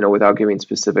growth, without giving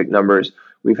specific numbers.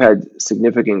 We've had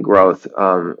significant growth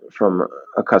from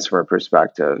a customer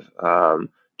perspective.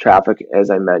 Traffic,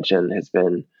 as I mentioned, has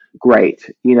been great.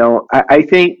 I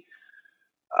think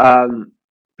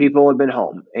people have been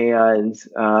home, and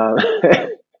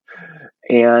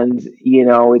and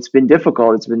it's been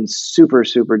difficult. It's been super,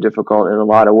 super difficult in a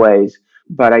lot of ways.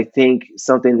 But I think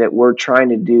something that we're trying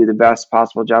to do the best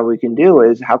possible job we can do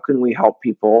is how can we help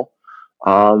people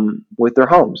with their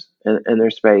homes and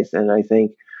their space. And I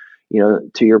think,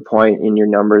 to your point in your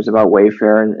numbers about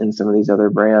Wayfair and some of these other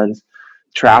brands,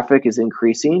 traffic is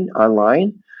increasing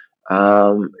online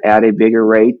at a bigger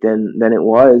rate than it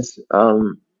was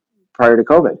prior to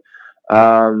COVID,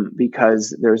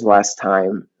 because there's less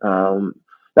time,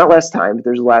 not less time, but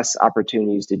there's less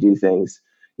opportunities to do things,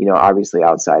 obviously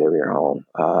outside of your home.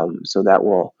 So that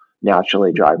will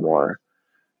naturally drive more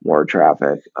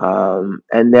traffic.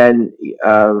 And then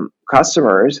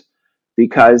customers,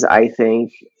 because I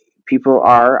think people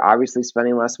are obviously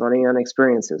spending less money on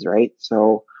experiences, right?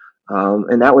 So,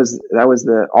 and that was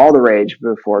all the rage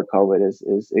before COVID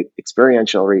is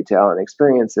experiential retail and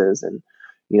experiences, and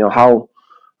how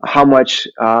much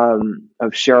of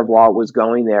share of wallet was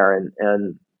going there,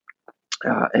 and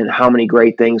how many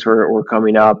great things were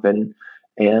coming up, and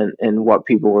what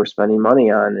people were spending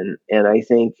money on, and I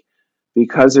think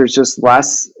because there's just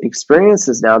less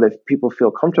experiences now that people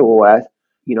feel comfortable with,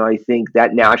 I think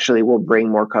that naturally will bring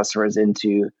more customers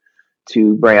into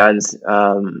brands,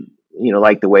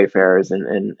 like the Wayfarers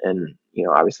and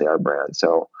obviously our brand.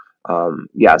 So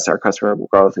yes, our customer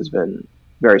growth has been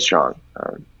very strong.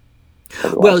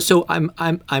 Well, so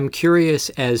I'm curious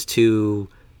as to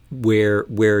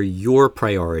where your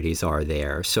priorities are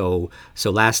there. So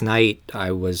last night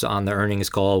I was on the earnings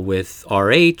call with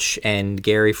RH, and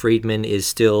Gary Friedman is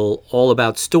still all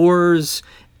about stores,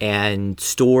 and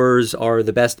stores are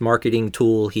the best marketing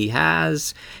tool he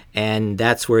has, and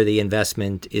that's where the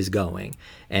investment is going.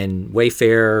 And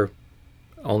Wayfair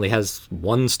only has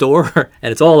one store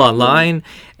and it's all online,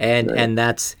 and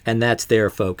that's their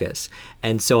focus.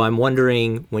 And so I'm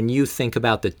wondering, when you think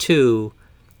about the two,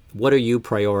 what are you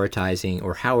prioritizing,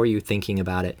 or how are you thinking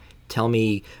about it? Tell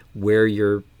me where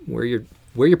you're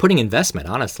putting investment,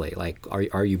 honestly. Like,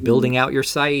 are you building out your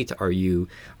site? Are you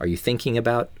thinking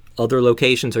about other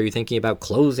locations? Are you thinking about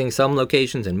closing some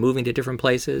locations and moving to different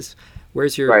places?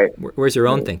 Where's your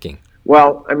own thinking?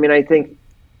 Well, I mean, I think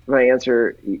my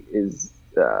answer is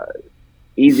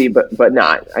easy, but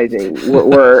not. I think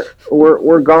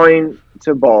we're going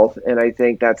to both, and I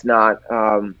think that's not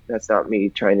me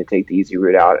trying to take the easy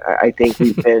route out. I think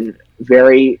we've been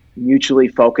very mutually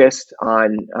focused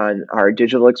on our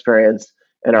digital experience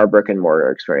and our brick and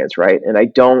mortar experience, right?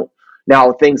 And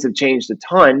now things have changed a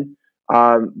ton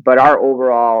But our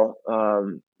overall,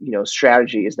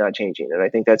 strategy is not changing, and I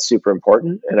think that's super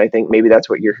important. And I think maybe that's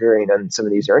what you're hearing on some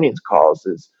of these earnings calls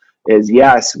is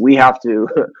yes, we have to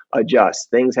adjust.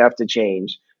 Things have to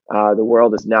change. The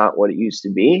world is not what it used to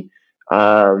be.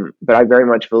 But I very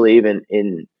much believe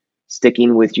in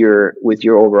sticking with your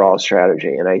overall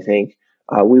strategy, and I think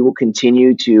we will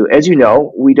continue to, as you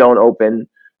know, we don't open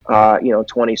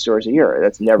 20 stores a year.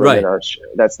 That's never Right. been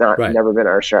Right. never been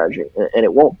our strategy, and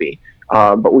it won't be.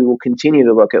 But we will continue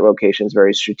to look at locations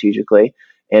very strategically,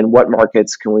 and what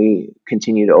markets can we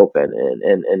continue to open,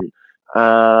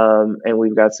 and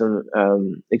we've got some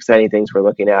exciting things we're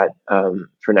looking at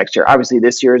for next year. Obviously,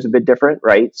 this year is a bit different,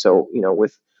 right? So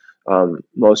with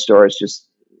most stores just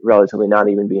relatively not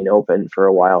even being open for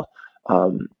a while,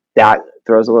 that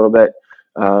throws a little bit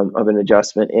of an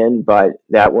adjustment in, but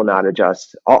that will not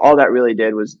adjust. All that really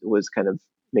did was kind of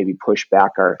maybe push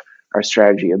back our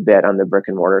strategy a bit on the brick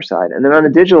and mortar side. And then on the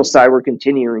digital side, we're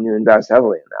continuing to invest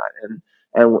heavily in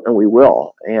that, and we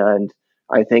will. And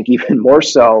I think even more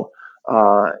so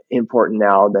important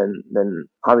now than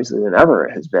obviously than ever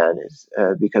it has been, is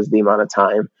because of the amount of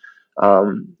time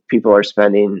people are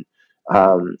spending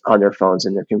on their phones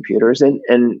and their computers,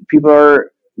 and people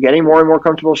are getting more and more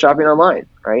comfortable shopping online,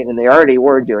 right? And they already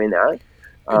were doing that.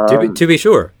 To be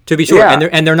sure, yeah.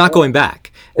 and they're not going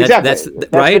back. Exactly. That's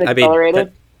right. Been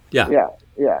accelerated. Yeah.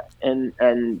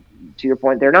 And to your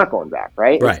point, they're not going back,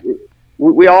 right? Right.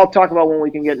 We all talk about when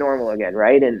we can get normal again,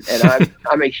 right? And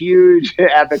I'm a huge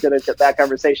advocate of that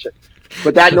conversation,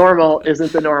 but that normal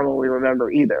isn't the normal we remember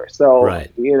either. So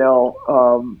right.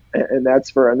 And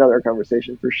that's for another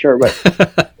conversation for sure. But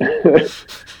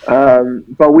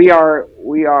but we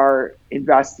are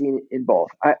investing in both,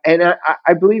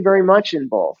 I believe very much in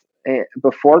both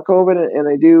before COVID, and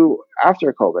I do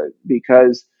after COVID,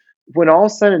 because when all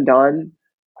said and done,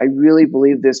 I really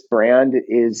believe this brand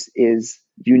is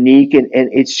unique, and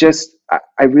it's just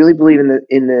I really believe in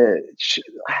the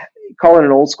call it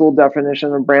an old school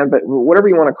definition of brand, but whatever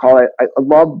you want to call it, I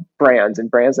love brands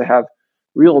that have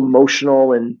real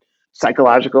emotional and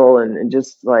psychological and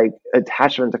just like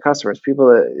attachment to customers. People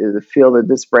that feel that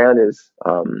this brand is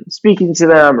speaking to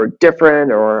them, or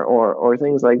different, or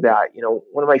things like that.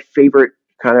 One of my favorite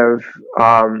kind of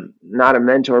not a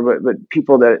mentor, but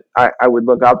people that I would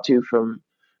look up to from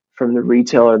the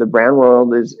retail or the brand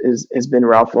world has been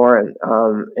Ralph Lauren.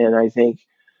 And I think,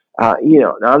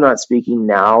 now I'm not speaking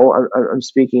now, I'm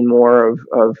speaking more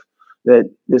of that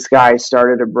this guy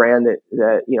started a brand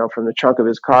that from the trunk of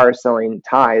his car selling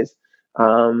ties,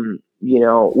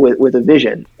 with a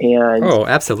vision. And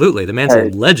absolutely. The man's a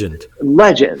legend,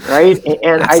 right?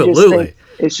 And I just think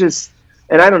it's just,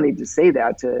 and I don't need to say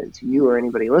that to you or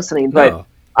anybody listening, but no.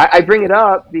 I bring it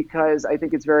up because I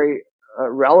think it's very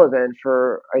relevant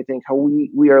for, I think, how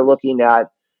we are looking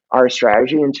at our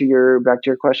strategy, and back to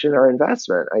your question, our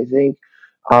investment. I think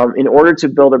in order to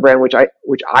build a brand, which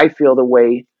I feel the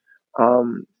way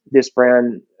this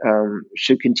brand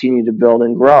should continue to build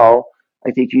and grow,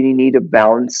 I think you need a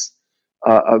balance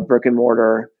of brick and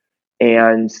mortar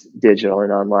and digital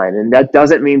and online. And that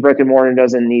doesn't mean brick and mortar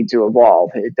doesn't need to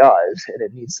evolve. It does, and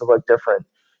it needs to look different,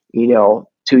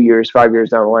 2 years, 5 years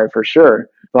down the line for sure.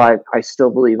 But I still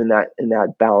believe in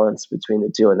that balance between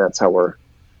the two, and that's how we're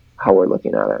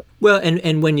looking at it. Well,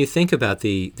 and when you think about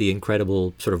the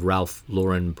incredible sort of Ralph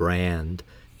Lauren brand,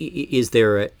 is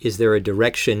there a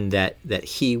direction that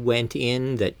he went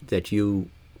in that you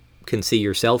can see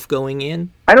yourself going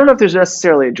in? I don't know if there's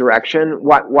necessarily a direction.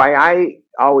 Why I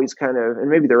always kind of, and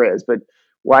maybe there is, but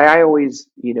why I always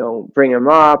bring him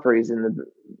up, or he's in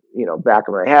the back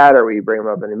of my head, or we bring him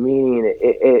up in a meeting,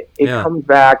 it comes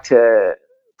back to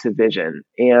vision.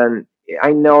 And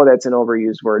I know that's an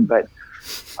overused word, but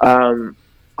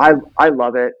I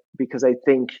love it, because I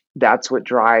think that's what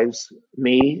drives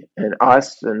me and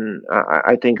us, and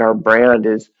I think our brand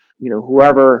is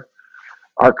whoever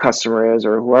our customer is,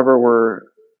 or whoever we're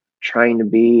trying to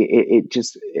be.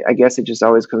 I guess it just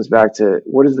always comes back to,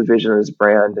 what is the vision of this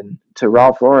brand? And to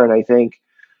Ralph Lauren, I think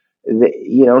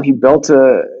he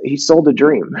sold a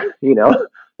dream.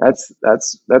 That's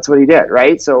what he did,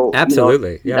 right? So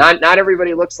absolutely, not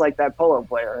everybody looks like that polo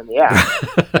player in the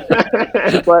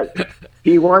ad, but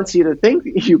he wants you to think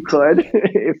you could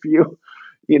if you.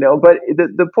 But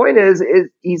the point is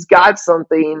he's got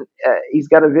something. He's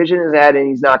got a vision in his head, and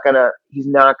he's not gonna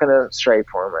stray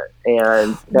from it.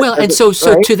 And so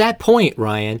right? To that point,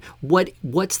 Ryan,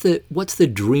 what's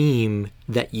the dream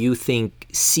that you think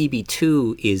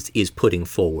CB2 is putting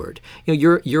forward?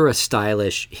 You're a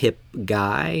stylish, hip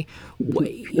guy.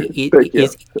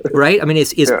 Is right? I mean,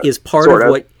 is part of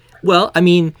what? Well, I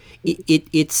mean,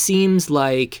 it seems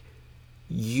like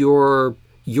you're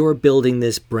building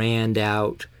this brand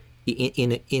out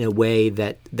in a way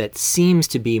that seems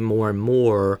to be more and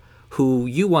more who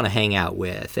you want to hang out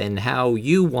with and how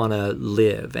you want to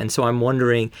live. And so I'm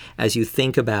wondering, as you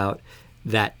think about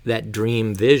that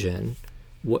dream vision,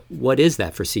 what is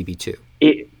that for CB2?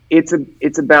 It's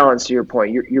a balance. To your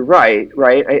point, you're right.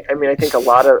 I mean, I think a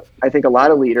lot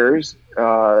of leaders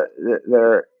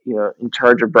they're in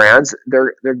charge of brands.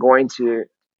 They're going to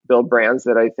build brands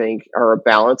that I think are a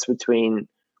balance between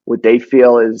what they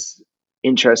feel is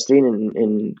interesting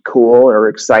and cool or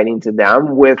exciting to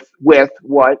them with what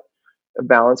a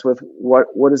balance with what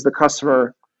is the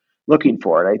customer looking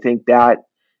for. And I think that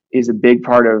is a big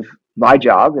part of my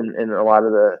job and a lot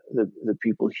of the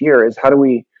people here is how do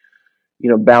we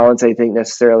balance, I think,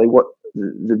 necessarily what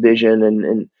the vision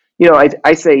and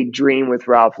I say dream with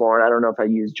Ralph Lauren. I don't know if I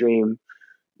use dream,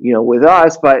 with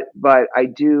us, but I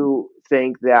do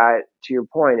think that, to your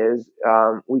point, is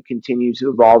we continue to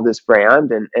evolve this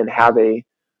brand and have a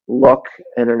look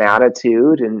and an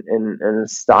attitude and a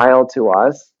style to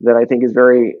us that I think is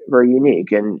very, very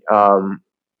unique. And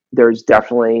there's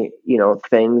definitely,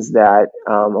 things that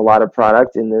a lot of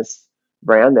product in this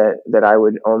brand that I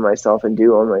would own myself and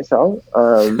do own myself.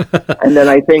 And then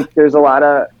I think there's a lot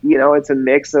of, it's a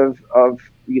mix of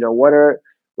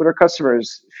what are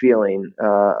customers feeling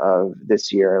of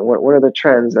this year, and what are the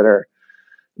trends that are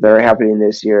happening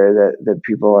this year that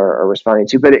people are responding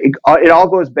to. But it all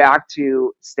goes back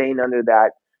to staying under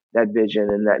that vision,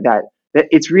 and that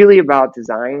it's really about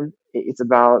design. It's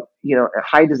about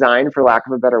high design, for lack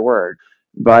of a better word.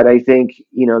 But I think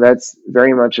that's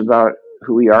very much about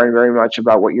who we are and very much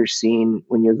about what you're seeing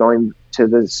when you're going to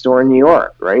the store in New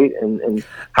York, right? And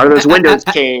how do those windows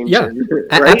change? Yeah, right?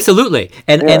 Absolutely.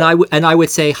 And I would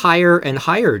say higher and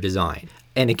higher design.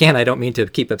 And again, I don't mean to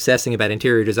keep obsessing about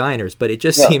interior designers, but it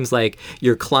just seems like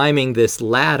you're climbing this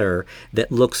ladder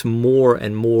that looks more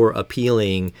and more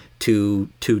appealing to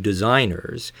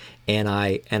designers. And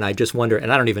I just wonder,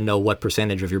 and I don't even know what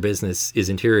percentage of your business is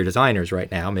interior designers right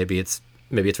now. Maybe it's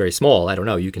very small. I don't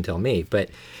know. You can tell me.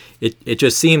 But it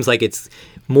just seems like it's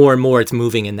more and more it's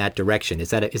moving in that direction.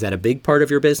 Is that a big part of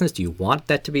your business? Do you want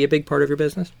that to be a big part of your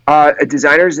business?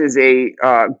 Designers is a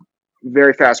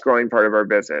very fast growing part of our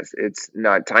business. It's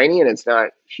not tiny and it's not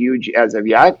huge as of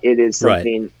yet. It is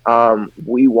something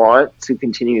we want to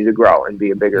continue to grow and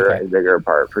be a bigger and bigger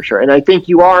part, for sure. And I think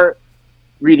you are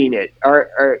reading it.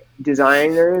 Our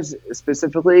designers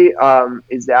specifically,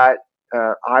 is that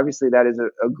obviously that is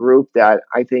a group that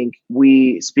I think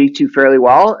we speak to fairly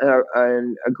well,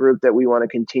 and a group that we want to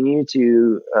continue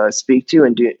to speak to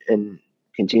and do and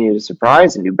continue to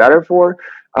surprise and do better for.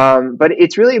 But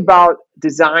it's really about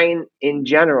design in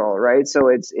general, right? So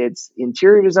it's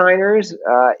interior designers,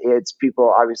 it's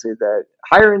people obviously that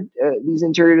hire these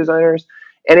interior designers,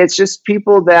 and it's just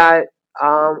people that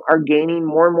are gaining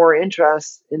more and more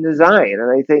interest in design.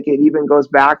 And I think it even goes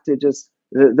back to just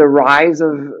the rise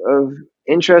of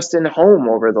interest in home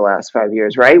over the last 5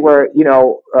 years, right? Where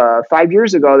 5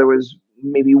 years ago there was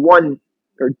maybe one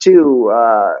or two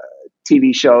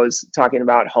TV shows talking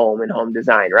about home and home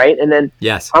design, right? And then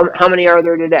how many are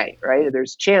there today, right?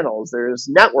 There's channels, there's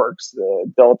networks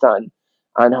built on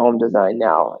home design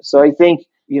now. So I think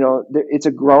it's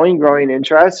a growing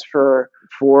interest for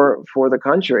the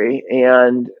country,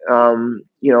 and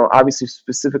obviously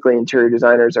specifically interior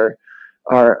designers are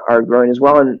growing as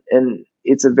well, and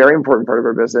it's a very important part of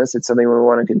our business. It's something we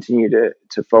want to continue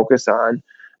to focus on,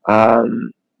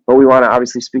 but we want to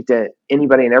obviously speak to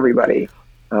anybody and everybody.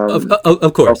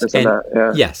 Of course. And,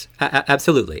 yes,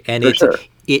 absolutely. And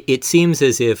it seems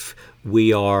as if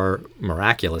we are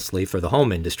miraculously, for the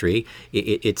home industry,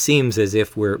 it seems as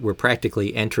if we're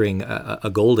practically entering a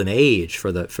golden age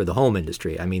for the home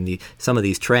industry. I mean, some of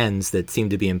these trends that seem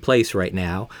to be in place right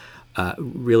now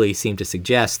really seem to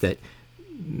suggest that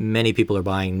many people are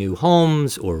buying new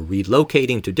homes or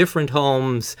relocating to different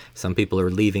homes. Some people are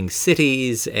leaving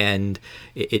cities, and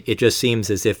it just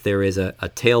seems as if there is a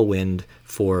tailwind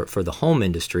for the home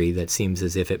industry that seems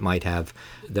as if it might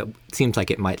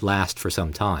last for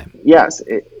some time. Yes,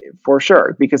 for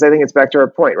sure. Because I think it's back to our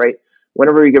point, right?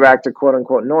 Whenever we get back to quote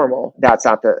unquote normal, that's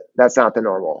not the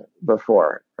normal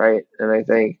before, right? And I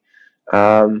think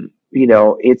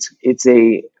it's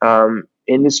a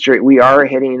industry. We are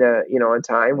hitting a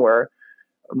time where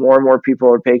more and more people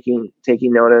are taking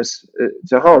notice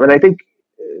to home, and I think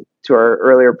to our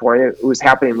earlier point, it was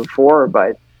happening before,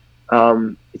 but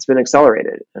it's been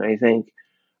accelerated, and I think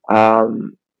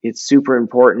it's super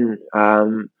important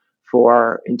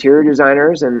for interior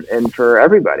designers and for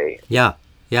everybody. Yeah.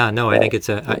 I think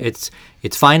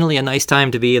it's finally a nice time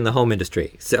to be in the home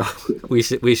industry. So we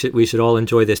should all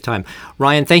enjoy this time.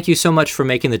 Ryan, thank you so much for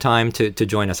making the time to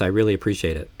join us. I really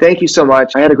appreciate it. Thank you so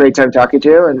much. I had a great time talking to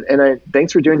you, and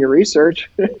thanks for doing your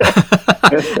research.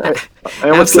 I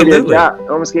almost gave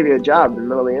you a job in the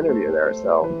middle of the interview there.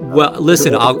 So well,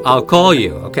 listen, I'll call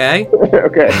you. Okay.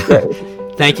 Okay.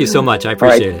 Great. Thank you so much. I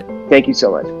appreciate it. Thank you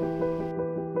so much.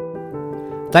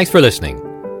 Thanks for listening.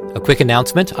 A quick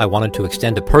announcement: I wanted to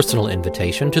extend a personal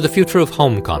invitation to the Future of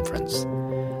Home conference.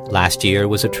 Last year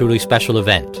was a truly special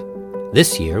event.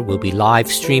 This year we'll be live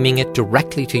streaming it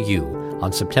directly to you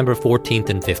on September 14th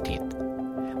and 15th.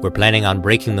 We're planning on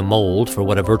breaking the mold for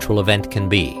what a virtual event can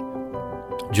be.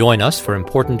 Join us for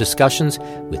important discussions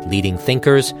with leading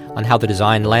thinkers on how the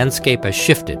design landscape has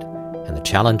shifted and the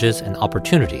challenges and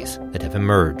opportunities that have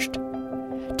emerged.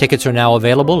 Tickets are now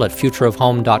available at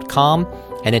futureofhome.com,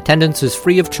 and attendance is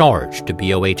free of charge to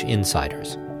BOH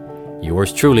insiders.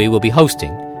 Yours truly will be hosting,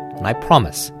 and I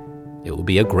promise it will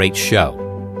be a great show.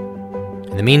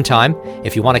 In the meantime,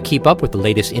 if you want to keep up with the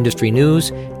latest industry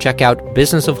news, check out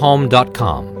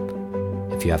businessofhome.com.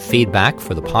 If you have feedback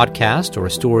for the podcast or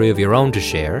a story of your own to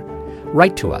share,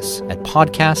 write to us at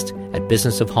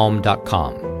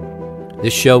podcast@businessofhome.com.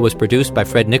 This show was produced by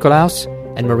Fred Nicolaus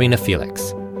and Marina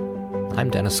Felix. I'm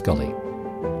Dennis Scully.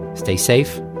 Stay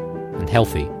safe and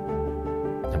healthy,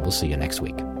 and we'll see you next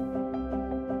week.